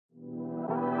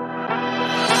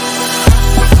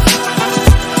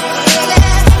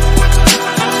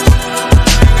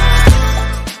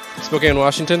Spokane,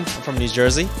 Washington. I'm from New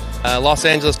Jersey. Los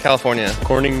Angeles, California.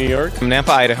 Corning, New York. From Nampa,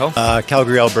 Idaho.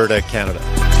 Calgary, Alberta, Canada.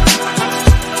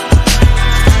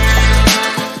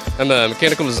 I'm a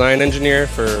mechanical design engineer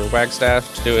for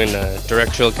Wagstaff, doing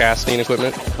direct chill casting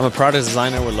equipment. I'm a product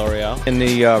designer with L'Oreal. In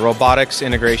the robotics,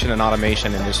 integration, and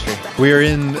automation industry. We are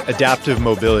in adaptive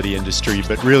mobility industry,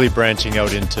 but really branching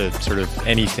out into sort of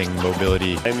anything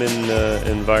mobility. I'm in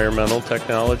environmental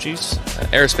technologies.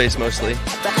 Aerospace mostly.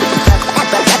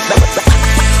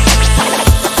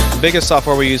 The biggest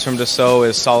software we use from Dassault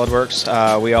is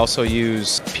SolidWorks. We also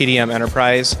use PDM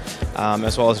Enterprise,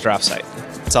 as well as DraftSight.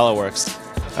 SolidWorks.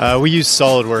 We use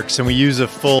SolidWorks, and we use a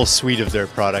full suite of their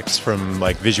products, from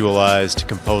like Visualize to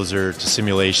Composer to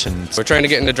simulation. We're trying to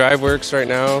get into DriveWorks right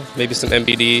now, maybe some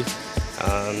MBD,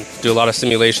 do a lot of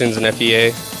simulations in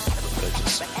FEA, but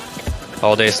just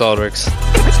all day SolidWorks.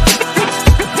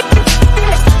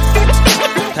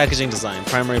 Packaging design,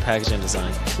 primary packaging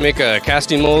design. Make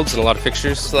casting molds and a lot of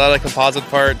fixtures. A lot of like composite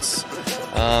parts,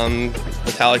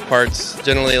 metallic parts,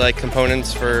 generally like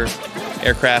components for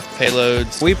aircraft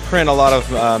payloads. We print a lot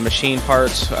of machine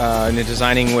parts. In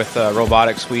designing with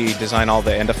robotics, we design all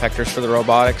the end effectors for the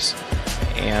robotics,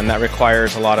 and that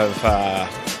requires a lot of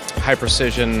high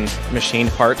precision machined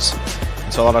parts.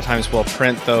 And so a lot of times we'll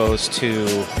print those to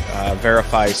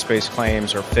verify space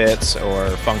claims or fits or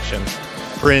function.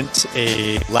 Print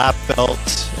a lap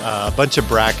belt, a bunch of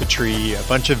bracketry, a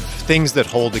bunch of things that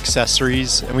hold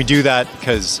accessories, and we do that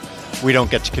because we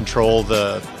don't get to control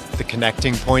the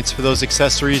connecting points for those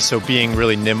accessories, so being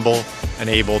really nimble and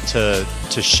able to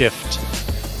shift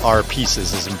our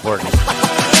pieces is important.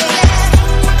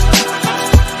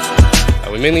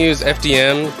 We mainly use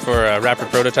FDM for rapid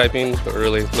prototyping, but we're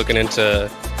really looking into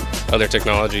other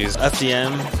technologies.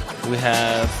 FDM, we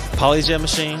have PolyJet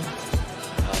machine,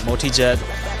 multi-jet,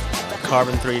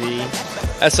 carbon 3D.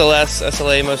 SLS,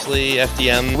 SLA mostly,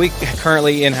 FDM. We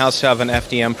currently in-house have an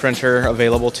FDM printer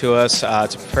available to us.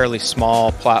 It's a fairly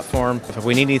small platform. If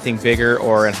we need anything bigger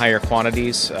or in higher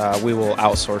quantities, we will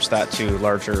outsource that to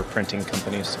larger printing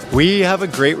companies. We have a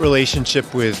great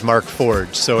relationship with Mark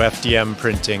Forge, so FDM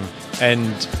printing,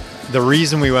 and the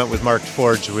reason we went with Mark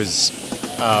Forge was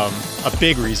a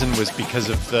big reason was because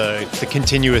of the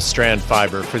continuous strand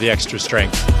fiber for the extra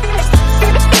strength.